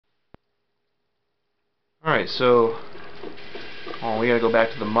Alright, so... Oh, we gotta go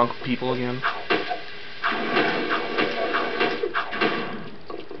back to the monk people again.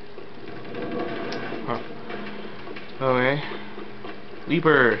 Huh. Okay.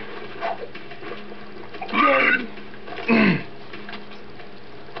 Leaper! Yay!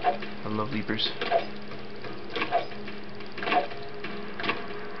 I love leapers.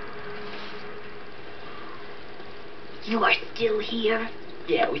 You are still here?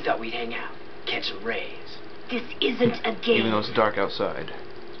 Yeah, we thought we'd hang out, catch some rays. This isn't a game. Even though it's dark outside.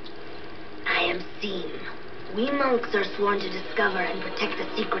 I am seen. We monks are sworn to discover and protect the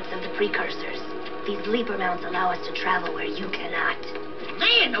secrets of the precursors. These leaper mounts allow us to travel where you cannot.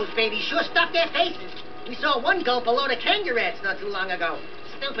 Man, those babies sure stuffed their faces. We saw one gulp a load of kangaroos not too long ago.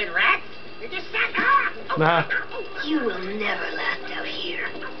 Stupid rats. They just sat Nah. You will never last out here.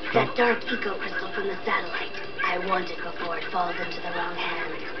 That dark eco crystal from the satellite. I want it before it falls into the wrong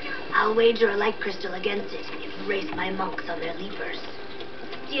hands. I'll wager a light crystal against it if you race my monks on their leapers.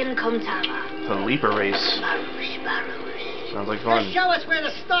 Stien Komtava. The leaper race. Baruch, Baruch. Sounds like Just fun. show us where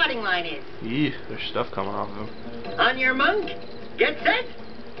the starting line is. Eeh, there's stuff coming off of him. On your monk. Get set.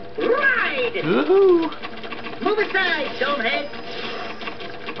 Ride! Woohoo! Move aside, domehead.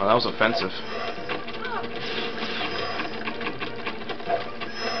 Oh, that was offensive.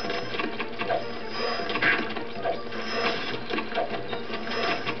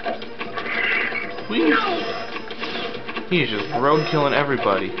 Whee! No! He's just road killing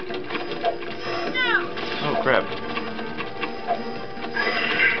everybody. No! Oh crap.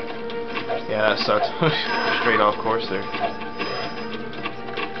 Yeah, that sucked. Straight off course there.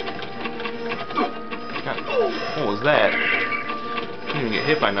 God, what was that? Didn't even get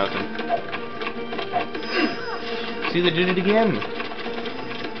hit by nothing. See, they did it again.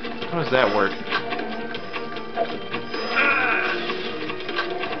 How does that work?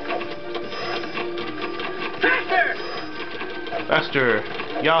 Faster! Faster!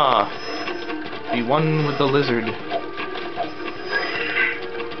 Yeah! Be one with the lizard.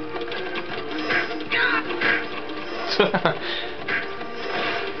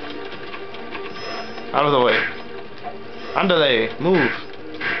 Out of the way. Andale! Move!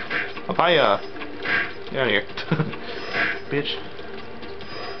 Papaya! Get out of here. Bitch.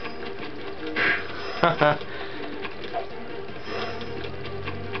 Haha.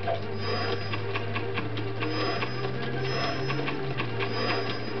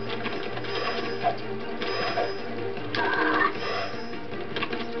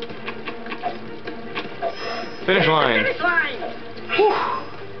 Finish line. Finish line! Whew.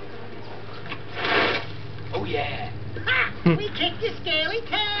 Oh yeah. Ha! We kicked your scaly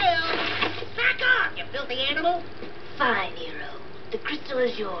tail! Back off, you filthy animal! Fine, hero. The crystal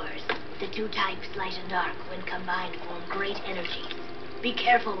is yours. The two types, light and dark, when combined, form great energies. Be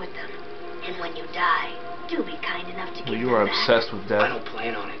careful with them. And when you die, do be kind enough to give You them are back. obsessed with I death. don't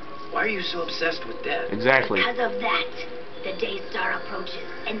plan on it. Why are you so obsessed with death? Exactly. Because of that, the day star approaches,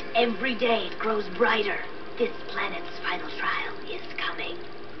 and every day it grows brighter. This planet's final trial is coming.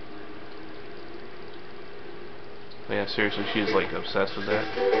 Yeah, seriously, she is like obsessed with that.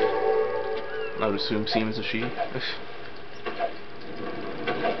 I would assume seems a she.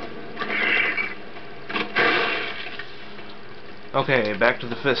 Okay, back to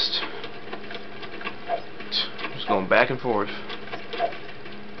the fist. Just going back and forth.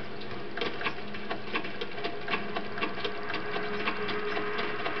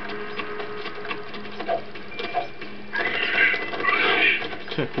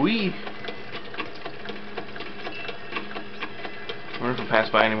 Whee! I wonder if we'll pass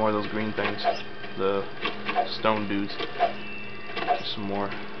by any more of those green things. The stone dudes. Just some more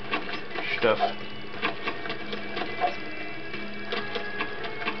stuff.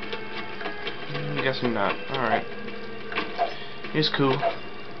 I'm guessing not. Alright. It's cool.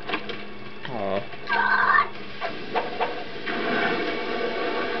 Aww.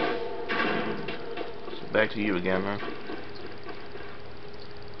 So back to you again, huh?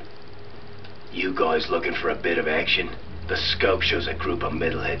 You guys looking for a bit of action? The scope shows a group of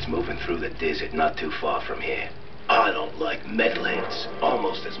metalheads moving through the desert not too far from here. I don't like metalheads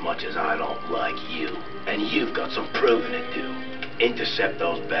almost as much as I don't like you. And you've got some proving to do. Intercept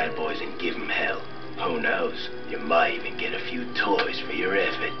those bad boys and give them hell. Who knows? You might even get a few toys for your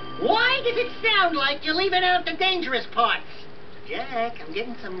effort. Why does it sound like you're leaving out the dangerous parts? Jack, I'm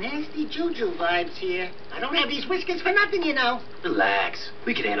getting some nasty juju vibes here. I don't have these whiskers for nothing, you know. Relax.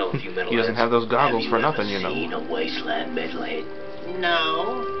 We can handle a few metalheads. He doesn't have those goggles for nothing, you know. Seen a wasteland metalhead?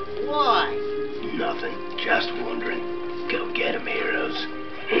 No. Why? Nothing. Just wondering. Go get 'em, heroes.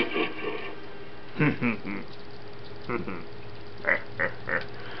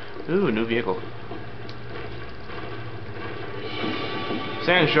 Ooh, new vehicle.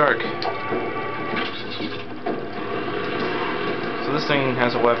 Sand shark. So this thing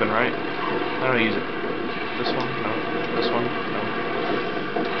has a weapon, right? How do I use it? This one? No. This one? No.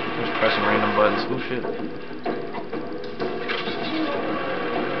 Just pressing random buttons. Oh shit.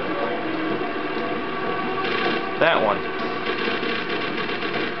 That one.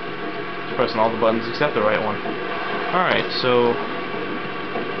 Just pressing all the buttons except the right one. Alright, so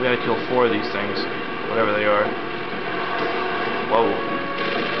we gotta kill 4 of these things. Whatever they are. Whoa.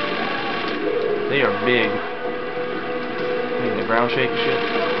 They are big. Making the ground shake and shit.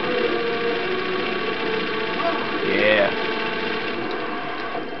 Yeah.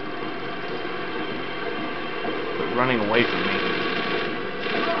 Quit running away from me.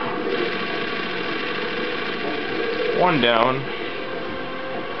 1 down.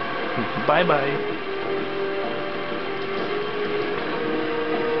 Bye bye.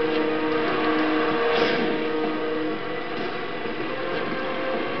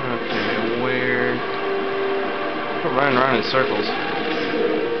 Okay, where? We're running around in circles.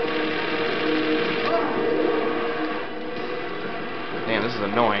 Damn, this is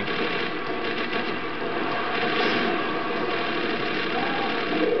annoying.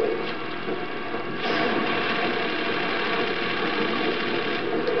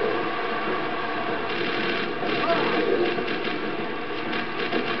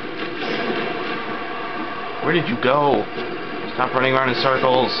 Where did you go? Stop running around in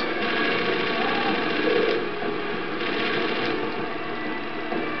circles.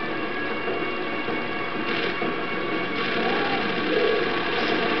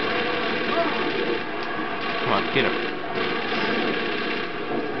 Come on, get him.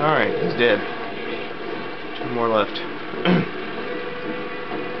 Alright, he's dead. 2 more left.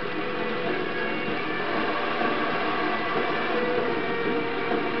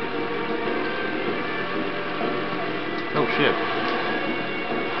 Oh shit.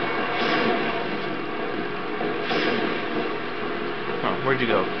 Oh, where'd you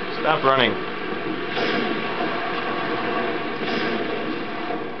go? Stop running.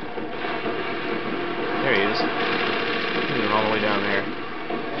 There he is. He's all the way down there.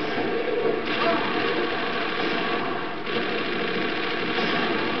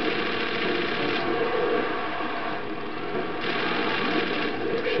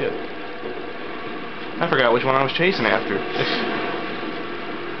 Oh shit. I forgot which one I was chasing after.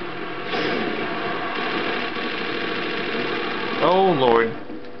 Oh lord.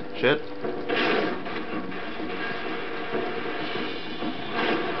 Shit.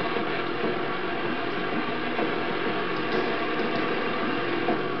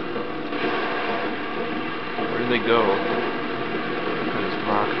 Where did they go? This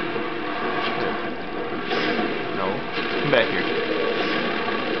rock. No. Come back here.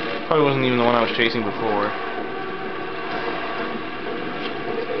 Probably wasn't even the one I was chasing before.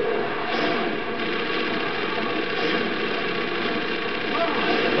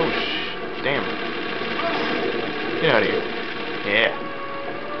 Oh damn. Get out of here. Yeah.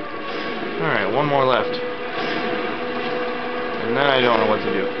 Alright, 1 more left. And then I don't know what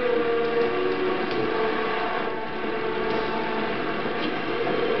to do.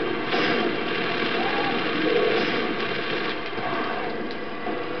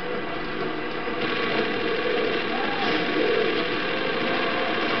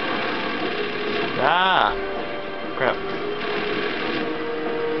 Ah! Crap.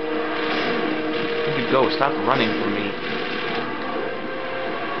 Where'd you go? Stop running from me.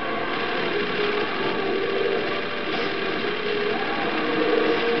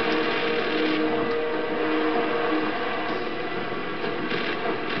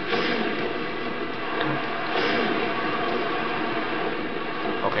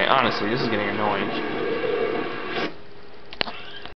 Okay, honestly, this is getting annoying.